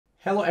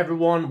Hello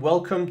everyone,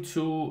 welcome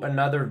to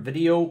another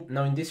video.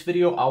 Now in this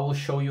video I will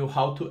show you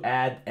how to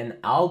add an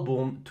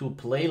album to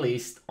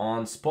playlist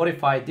on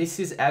Spotify. This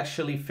is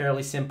actually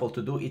fairly simple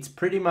to do. It's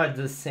pretty much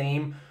the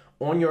same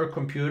on your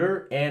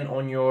computer and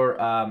on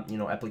your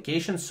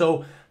application.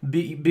 So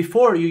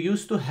before you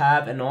used to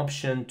have an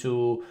option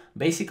to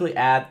basically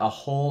add a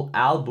whole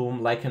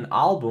album, like an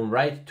album,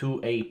 right, to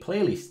a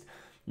playlist.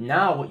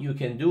 Now what you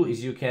can do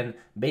is you can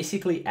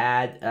basically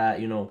add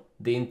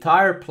the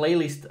entire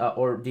playlist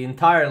or the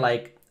entire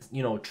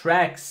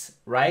tracks,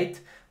 right,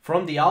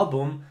 from the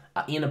album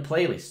in a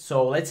playlist.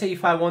 So let's say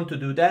if I want to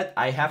do that,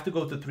 I have to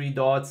go to three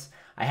dots,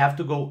 I have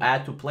to go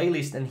add to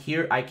playlist, and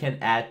here I can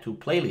add to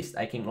playlist.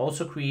 I can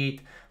also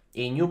create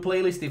a new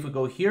playlist if we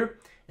go here,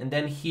 and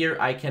then here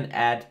I can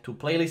add to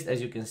playlist.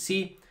 As you can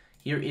see,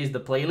 here is the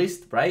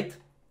playlist, right?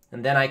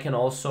 And then I can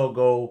also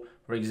go,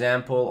 for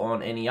example,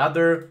 on any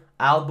other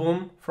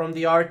album from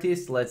the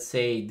artist, let's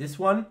say this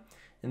one,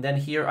 and then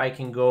here I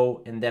can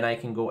go and then I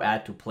can go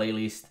add to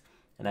playlist,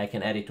 and I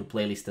can add it to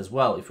playlist as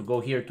well. If we go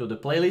here to the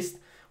playlist,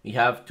 we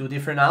have two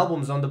different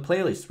albums on the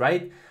playlist,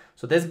 right?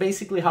 So that's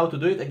basically how to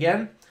do it.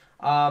 Again,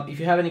 if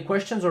you have any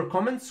questions or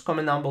comments,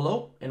 comment down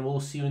below, and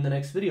we'll see you in the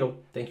next video.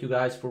 Thank you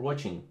guys for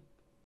watching.